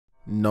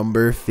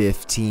Number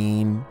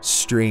 15.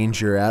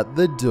 Stranger at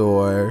the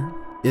door.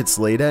 It's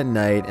late at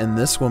night and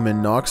this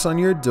woman knocks on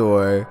your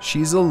door.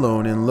 She's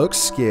alone and looks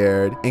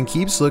scared and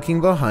keeps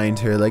looking behind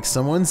her like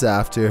someone's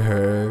after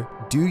her.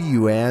 Do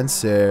you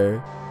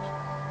answer?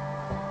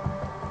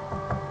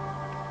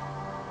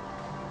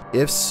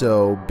 If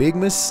so, big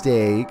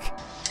mistake.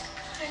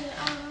 Hey, do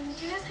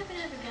you guys happen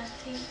to have a gas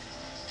tank?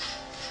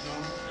 No,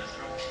 that's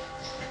right.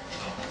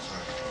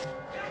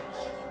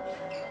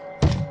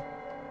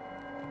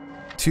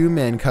 Two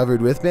men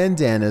covered with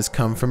bandanas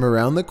come from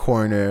around the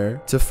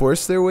corner to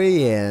force their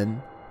way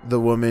in. The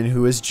woman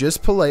who was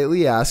just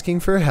politely asking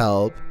for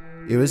help.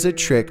 It was a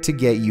trick to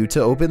get you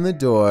to open the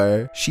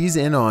door. She's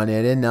in on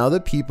it and now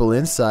the people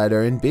inside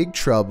are in big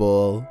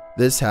trouble.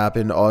 This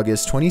happened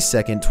August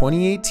 22nd,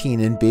 2018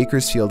 in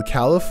Bakersfield,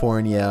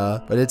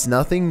 California, but it's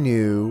nothing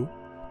new.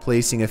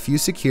 Placing a few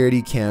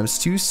security cams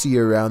to see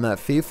around that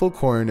fateful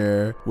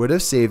corner would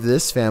have saved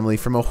this family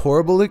from a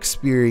horrible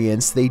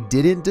experience they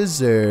didn't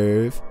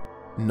deserve.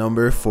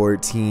 Number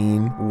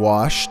 14.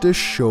 Washed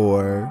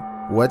ashore.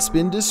 What's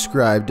been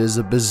described as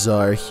a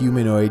bizarre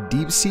humanoid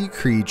deep-sea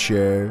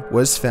creature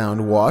was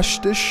found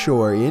washed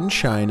ashore in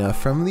China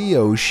from the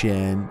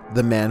ocean.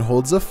 The man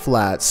holds a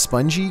flat,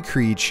 spongy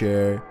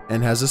creature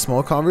and has a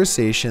small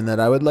conversation that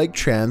I would like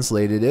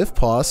translated if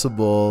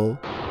possible.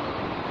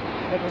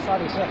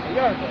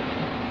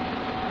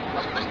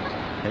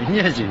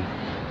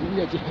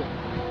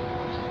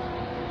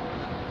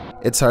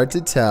 It's hard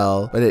to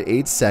tell, but at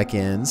 8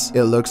 seconds,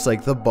 it looks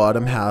like the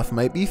bottom half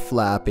might be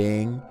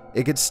flapping.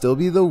 It could still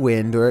be the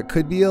wind or it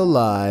could be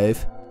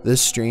alive.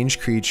 This strange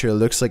creature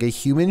looks like a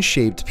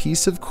human-shaped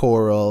piece of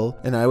coral,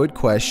 and I would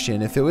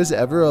question if it was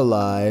ever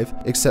alive,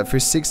 except for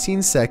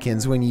 16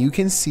 seconds when you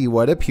can see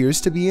what appears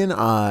to be an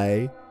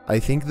eye. I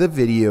think the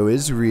video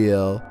is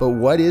real, but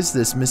what is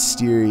this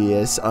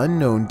mysterious,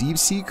 unknown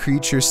deep-sea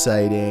creature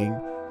sighting?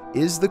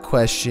 Is the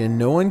question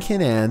no one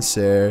can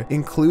answer,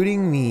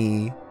 including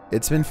me.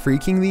 It's been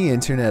freaking the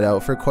internet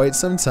out for quite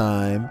some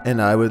time,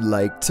 and I would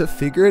like to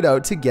figure it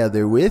out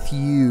together with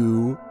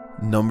you.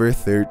 Number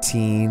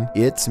 13.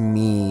 It's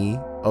me.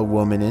 A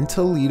woman in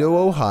Toledo,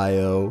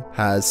 Ohio,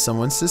 has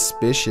someone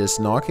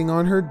suspicious knocking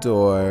on her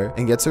door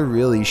and gets a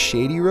really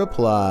shady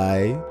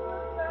reply.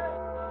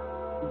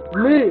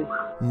 Me.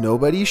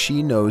 Nobody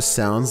she knows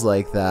sounds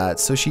like that,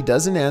 so she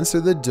doesn't answer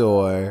the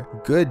door.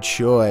 Good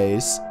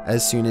choice.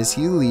 As soon as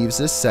he leaves,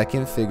 a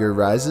second figure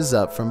rises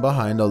up from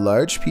behind a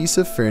large piece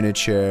of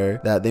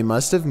furniture that they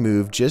must have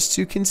moved just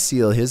to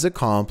conceal his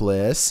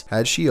accomplice.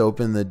 Had she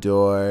opened the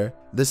door,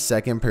 the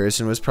second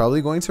person was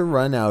probably going to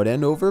run out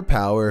and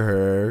overpower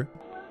her.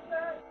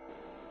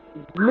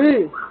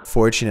 Me.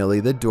 Fortunately,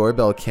 the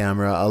doorbell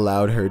camera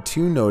allowed her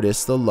to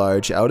notice the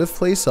large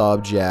out-of-place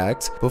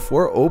object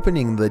before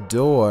opening the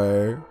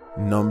door.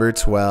 Number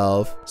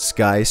 12.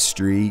 Sky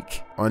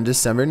Streak. On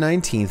December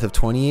 19th of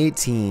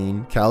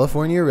 2018,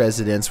 California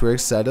residents were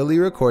excitedly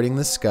recording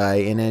the sky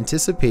in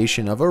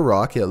anticipation of a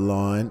rocket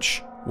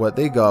launch. What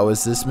they got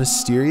was this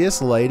mysterious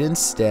light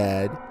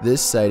instead.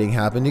 This sighting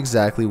happened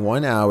exactly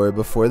 1 hour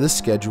before the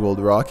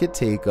scheduled rocket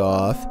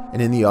takeoff,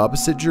 and in the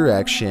opposite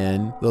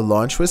direction. The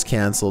launch was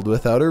cancelled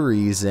without a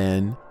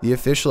reason. The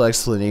official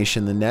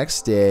explanation the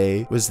next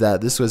day was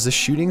that this was a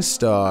shooting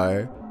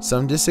star.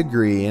 Some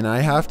disagree, and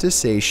I have to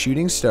say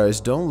shooting stars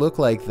don't look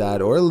like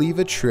that or leave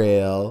a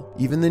trail.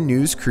 Even the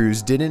news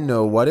crews didn't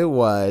know what it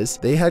was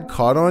they had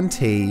caught on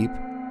tape.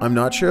 I'm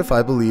not sure if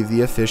I believe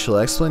the official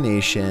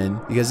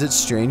explanation, because it's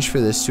strange for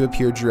this to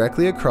appear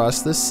directly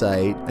across the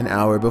site an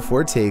hour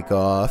before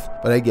takeoff,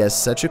 but I guess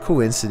such a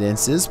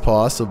coincidence is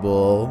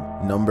possible.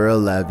 Number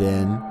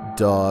 11.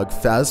 Dog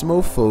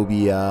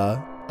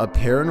Phasmophobia. A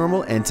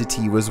paranormal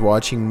entity was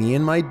watching me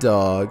and my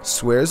dog,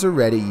 swears a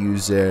Reddit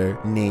user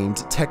named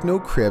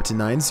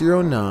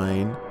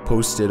TechnoCrypt909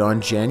 posted on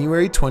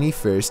January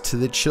 21st to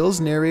the Chills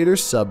Narrator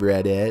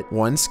subreddit.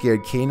 One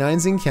scared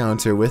canine's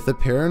encounter with the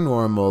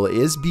paranormal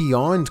is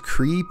beyond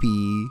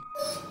creepy.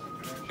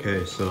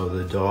 Okay, so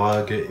the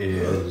dog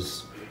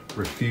is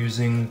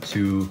refusing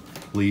to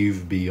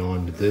leave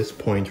beyond this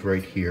point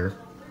right here.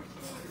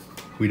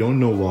 We don't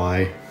know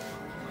why.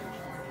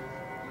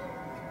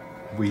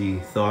 We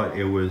thought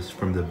it was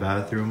from the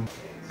bathroom,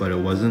 but it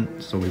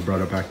wasn't, so we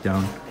brought it back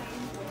down.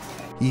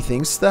 He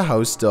thinks the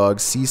house dog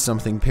sees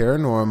something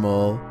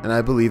paranormal, and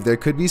I believe there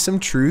could be some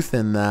truth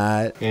in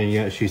that. And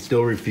yet she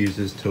still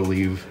refuses to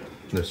leave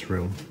this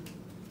room.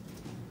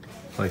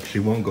 Like, she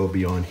won't go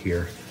beyond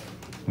here.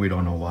 We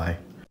don't know why.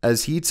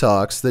 As he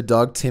talks, the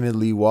dog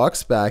timidly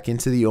walks back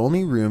into the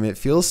only room it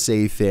feels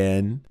safe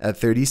in. At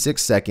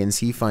 36 seconds,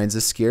 he finds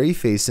a scary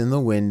face in the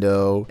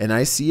window, and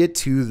I see it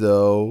too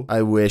though.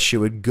 I wish it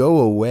would go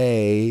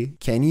away.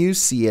 Can you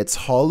see its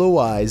hollow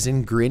eyes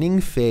and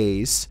grinning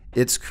face?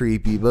 It's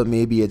creepy, but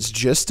maybe it's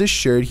just a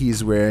shirt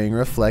he's wearing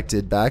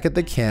reflected back at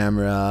the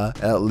camera.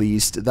 At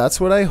least, that's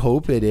what I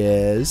hope it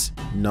is.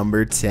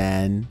 Number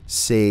 10.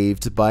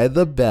 Saved by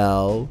the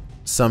Bell.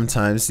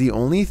 Sometimes the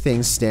only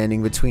thing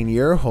standing between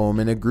your home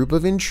and a group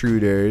of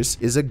intruders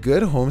is a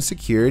good home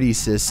security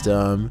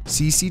system.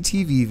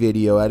 CCTV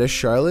video at a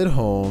Charlotte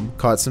home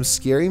caught some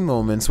scary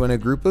moments when a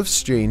group of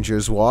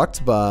strangers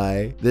walked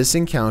by. This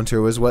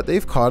encounter was what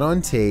they've caught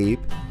on tape.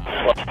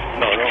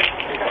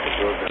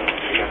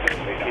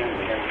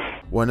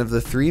 One of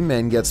the three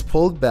men gets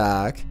pulled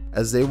back.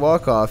 As they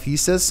walk off, he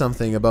says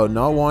something about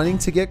not wanting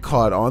to get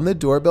caught on the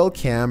doorbell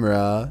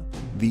camera.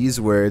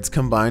 These words,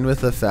 combined with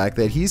the fact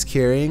that he's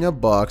carrying a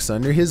box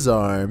under his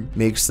arm,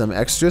 makes them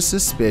extra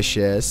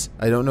suspicious.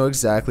 I don't know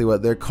exactly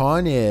what their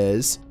con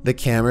is. The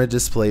camera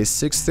displays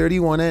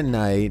 6:31 at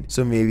night,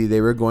 so maybe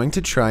they were going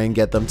to try and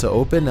get them to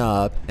open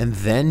up and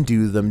then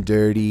do them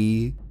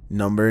dirty.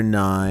 Number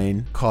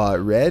 9, caught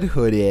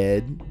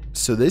red-hooded.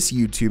 So this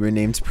YouTuber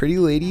named Pretty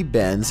Lady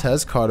Benz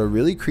has caught a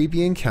really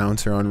creepy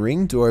encounter on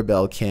Ring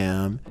doorbell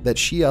cam that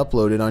she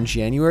uploaded on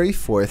January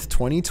 4th,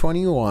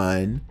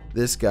 2021.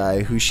 This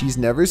guy, who she's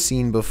never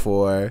seen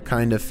before,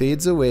 kind of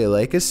fades away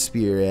like a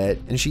spirit,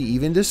 and she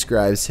even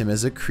describes him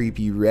as a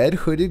creepy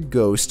red-hooded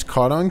ghost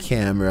caught on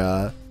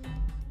camera.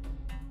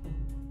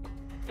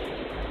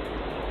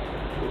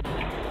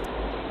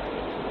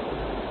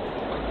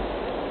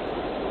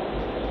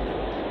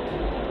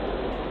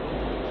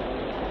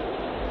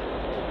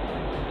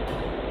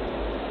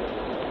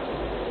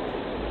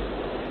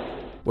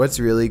 What's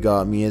really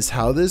got me is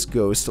how this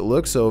ghost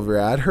looks over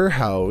at her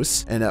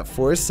house and at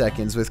 4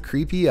 seconds with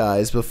creepy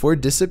eyes before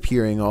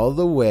disappearing all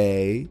the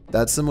way.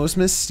 That's the most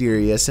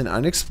mysterious and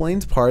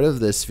unexplained part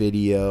of this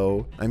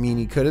video. I mean,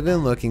 he could have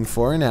been looking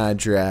for an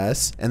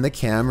address and the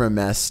camera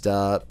messed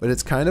up, but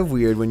it's kind of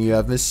weird when you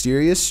have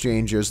mysterious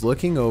strangers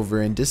looking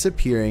over and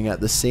disappearing at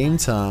the same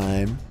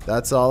time.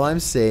 That's all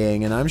I'm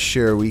saying, and I'm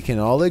sure we can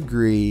all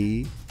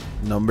agree.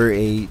 Number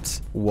 8,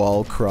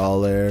 wall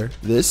crawler.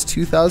 This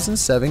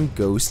 2007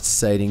 ghost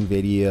sighting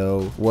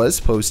video was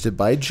posted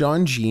by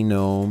John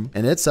Genome,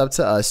 and it's up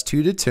to us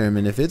to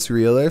determine if it's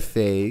real or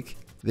fake.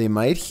 They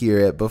might hear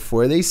it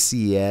before they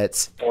see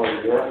it.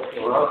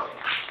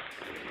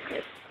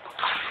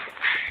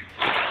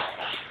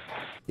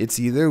 It's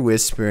either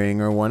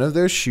whispering or one of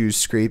their shoes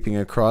scraping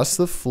across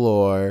the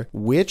floor.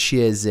 Which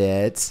is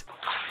it?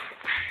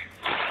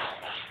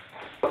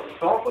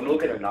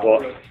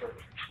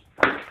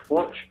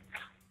 Watch.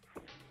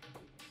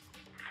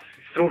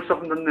 Throw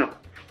something in there.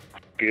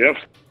 Yes.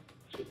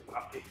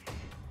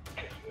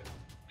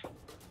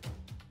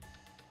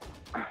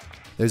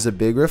 There's a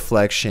big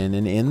reflection,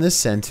 and in the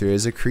center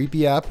is a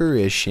creepy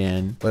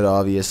apparition. But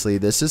obviously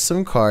this is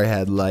some car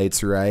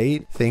headlights,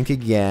 right? Think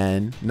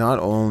again. Not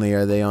only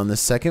are they on the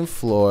second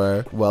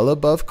floor, well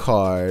above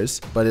cars,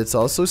 but it's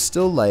also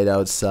still light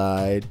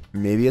outside.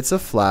 Maybe it's a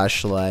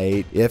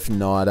flashlight. If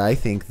not, I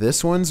think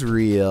this one's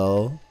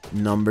real.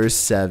 Number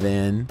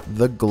 7,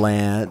 the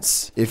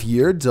glance. If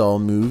your doll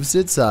moves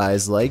its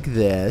eyes like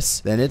this,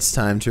 then it's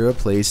time to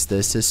replace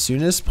this as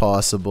soon as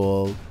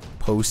possible.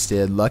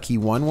 Posted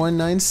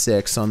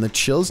Lucky1196 on the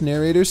Chills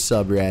Narrator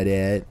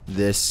subreddit.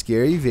 This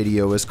scary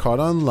video was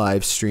caught on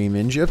live stream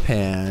in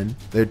Japan.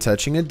 They're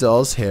touching a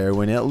doll's hair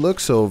when it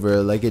looks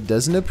over like it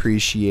doesn't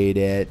appreciate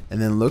it,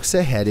 and then looks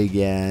ahead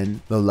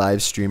again. The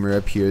live streamer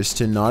appears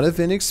to not have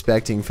been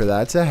expecting for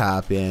that to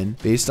happen,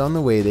 based on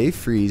the way they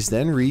freeze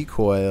then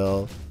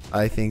recoil.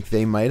 I think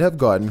they might have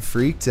gotten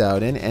freaked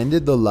out and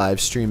ended the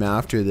live stream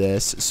after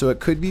this, so it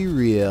could be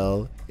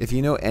real. If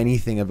you know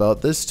anything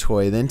about this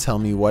toy, then tell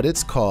me what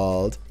it's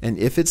called, and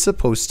if it's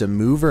supposed to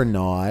move or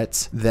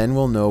not, then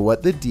we'll know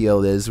what the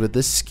deal is with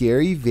the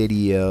scary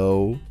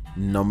video.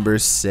 Number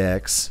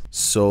 6,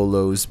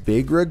 Solo's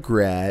Big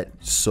Regret.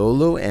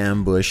 Solo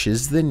Ambush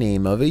is the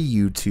name of a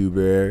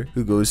YouTuber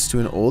who goes to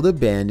an old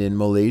abandoned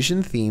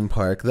Malaysian theme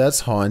park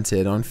that's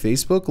haunted on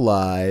Facebook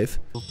Live.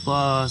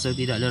 Saya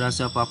tidak ada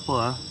rasa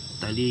apa-apa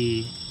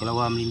tadi kalau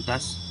awak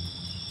melintas.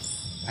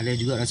 Ada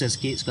juga rasa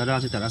sikit, sekarang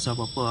saya tak rasa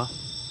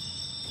apa-apa.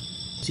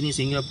 Sini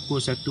sehingga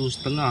pukul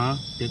 1:30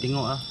 dia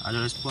tengok ada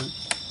respon.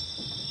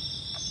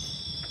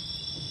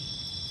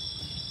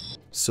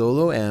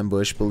 Solo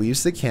Ambush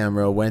believes the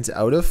camera went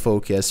out of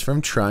focus from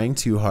trying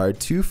too hard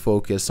to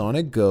focus on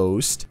a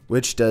ghost,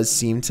 which does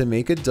seem to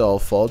make a doll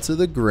fall to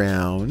the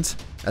ground.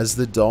 As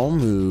the doll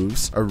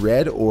moves, a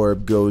red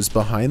orb goes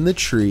behind the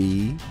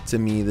tree.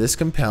 To me, this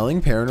compelling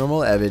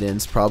paranormal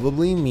evidence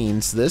probably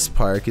means this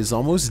park is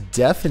almost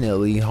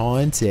definitely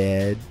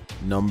haunted.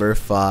 Number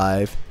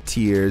 5,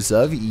 Tears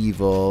of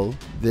Evil.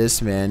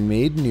 This man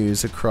made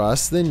news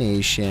across the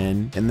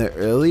nation in the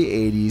early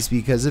 80s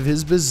because of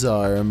his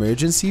bizarre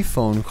emergency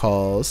phone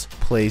calls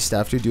placed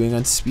after doing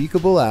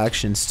unspeakable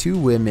actions to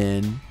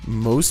women.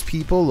 Most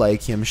people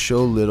like him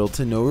show little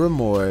to no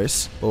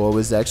remorse, but what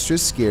was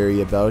extra scary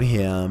about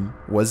him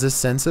was a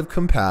sense of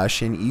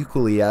compassion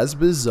equally as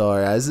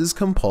bizarre as his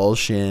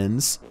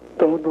compulsions.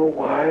 Don't know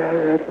why I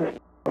had this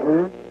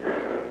cover.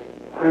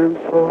 I am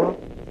so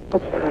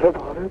upset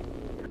about it.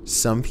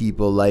 Some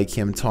people like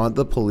him taunt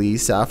the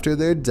police after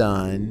they're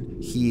done.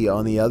 He,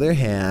 on the other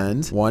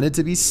hand, wanted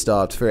to be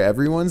stopped for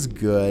everyone's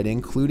good,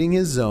 including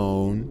his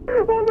own.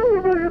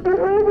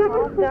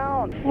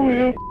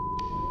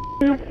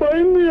 You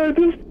find me, I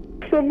just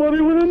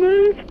somebody with a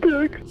knife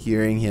stick.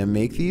 Hearing him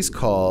make these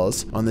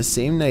calls on the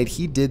same night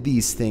he did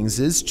these things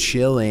is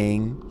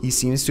chilling. He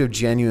seems to have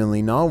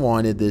genuinely not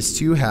wanted this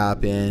to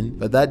happen,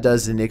 but that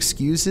doesn't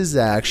excuse his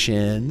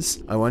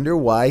actions. I wonder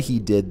why he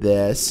did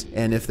this,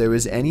 and if there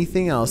was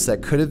anything else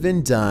that could have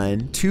been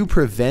done to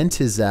prevent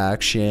his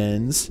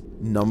actions.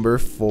 Number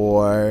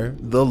 4,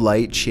 the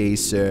light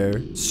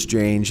chaser.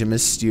 Strange and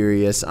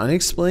mysterious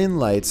unexplained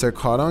lights are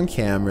caught on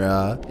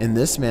camera in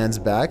this man's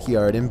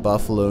backyard in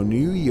Buffalo,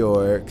 New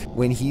York.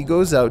 When he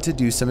goes out to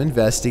do some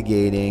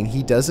investigating,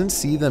 he doesn't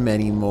see them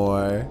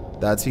anymore.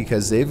 That's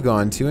because they've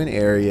gone to an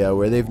area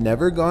where they've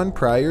never gone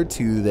prior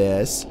to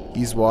this.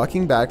 He's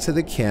walking back to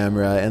the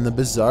camera and the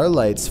bizarre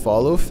lights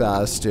follow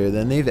faster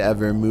than they've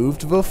ever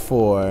moved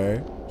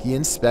before. He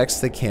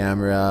inspects the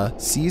camera,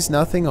 sees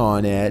nothing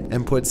on it,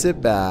 and puts it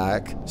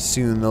back.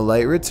 Soon the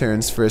light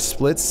returns for a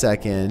split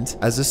second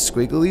as a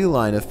squiggly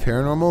line of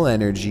paranormal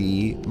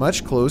energy,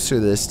 much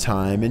closer this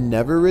time, and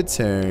never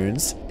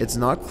returns. It's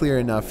not clear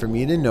enough for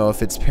me to know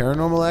if it's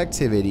paranormal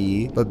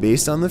activity, but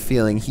based on the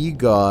feeling he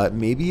got,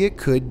 maybe it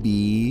could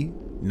be.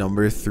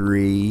 Number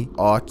 3,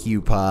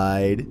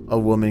 occupied. A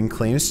woman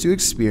claims to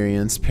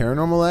experience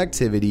paranormal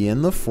activity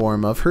in the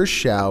form of her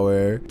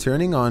shower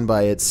turning on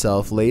by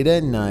itself late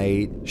at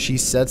night. She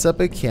sets up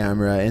a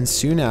camera and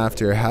soon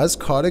after has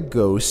caught a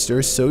ghost,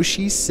 or so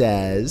she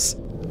says.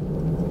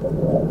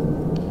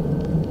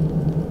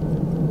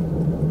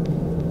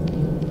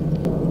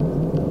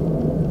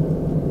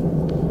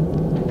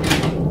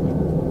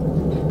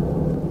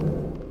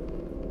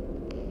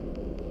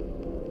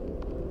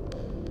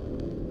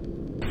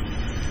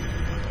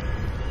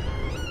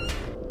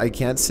 I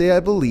can't say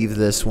I believe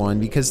this one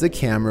because the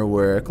camera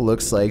work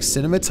looks like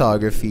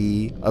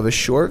cinematography of a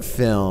short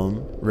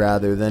film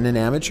rather than an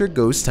amateur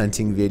ghost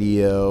hunting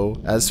video.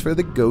 As for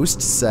the ghost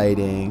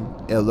sighting,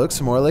 it looks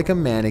more like a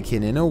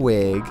mannequin in a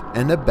wig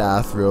and a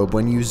bathrobe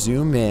when you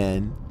zoom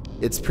in.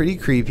 It's pretty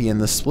creepy in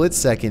the split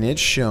second it's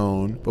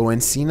shown, but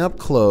when seen up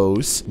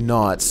close,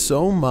 not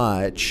so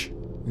much.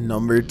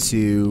 Number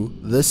 2,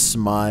 the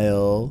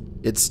smile.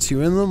 It's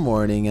 2 in the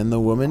morning and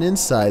the woman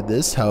inside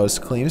this house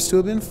claims to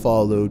have been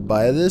followed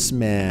by this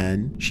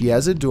man. She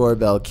has a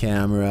doorbell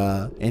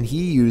camera and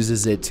he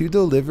uses it to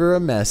deliver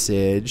a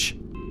message.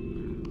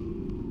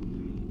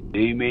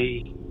 See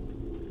me?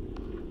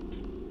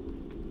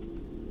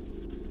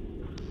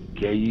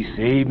 Can you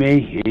see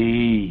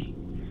me?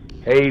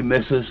 Hey,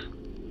 missus.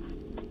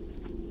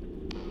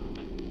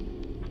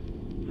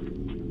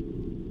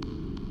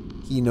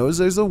 He knows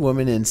there's a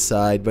woman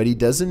inside, but he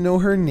doesn't know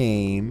her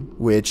name,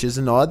 which is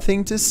an odd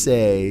thing to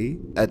say.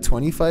 At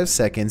 25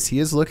 seconds, he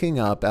is looking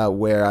up at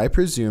where I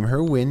presume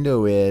her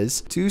window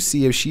is to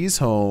see if she's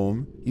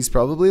home. He's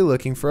probably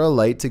looking for a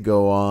light to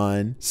go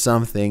on,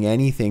 something,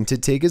 anything to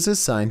take as a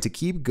sign to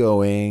keep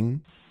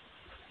going.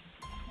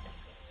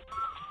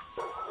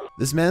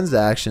 This man's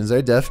actions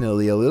are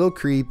definitely a little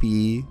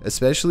creepy,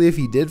 especially if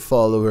he did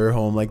follow her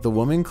home like the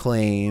woman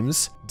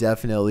claims.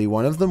 Definitely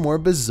one of the more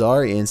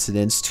bizarre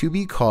incidents to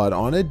be caught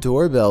on a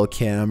doorbell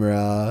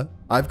camera.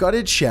 I've got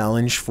a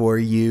challenge for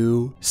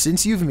you.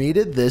 Since you've made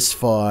it this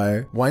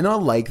far, why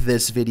not like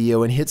this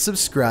video and hit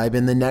subscribe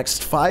in the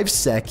next 5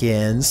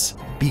 seconds?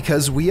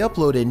 Because we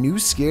upload a new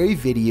scary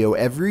video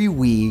every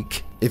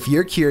week. If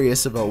you're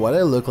curious about what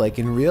I look like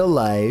in real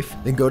life,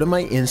 then go to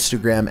my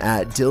Instagram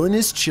at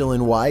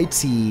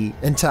DylanIsChillinYT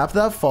and tap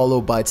that follow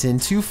button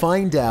to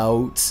find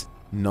out.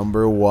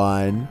 Number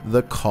 1,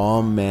 the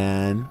calm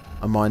man.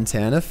 A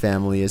Montana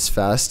family is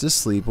fast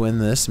asleep when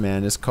this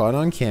man is caught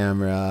on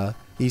camera.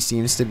 He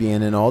seems to be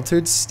in an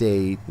altered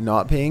state,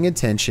 not paying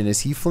attention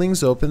as he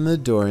flings open the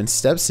door and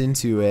steps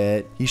into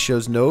it. He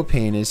shows no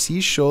pain as he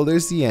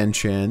shoulders the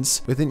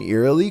entrance with an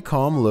eerily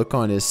calm look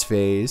on his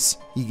face.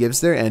 He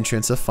gives their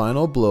entrance a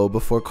final blow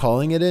before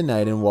calling it a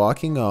night and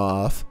walking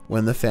off.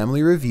 When the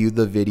family reviewed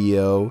the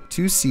video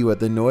to see what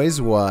the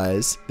noise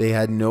was, they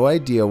had no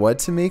idea what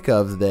to make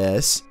of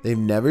this. They've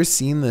never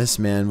seen this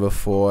man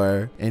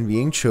before, and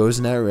being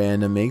chosen at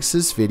random makes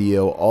this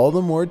video all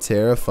the more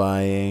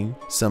terrifying.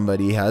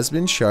 Somebody has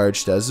been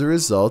charged as a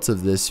result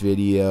of this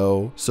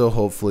video, so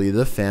hopefully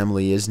the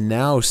family is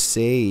now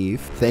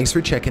safe. Thanks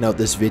for checking out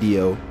this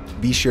video.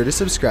 Be sure to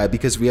subscribe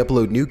because we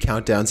upload new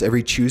countdowns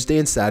every Tuesday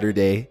and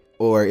Saturday.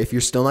 Or if you're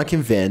still not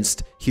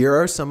convinced, here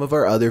are some of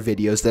our other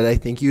videos that I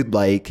think you'd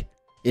like.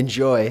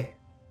 Enjoy!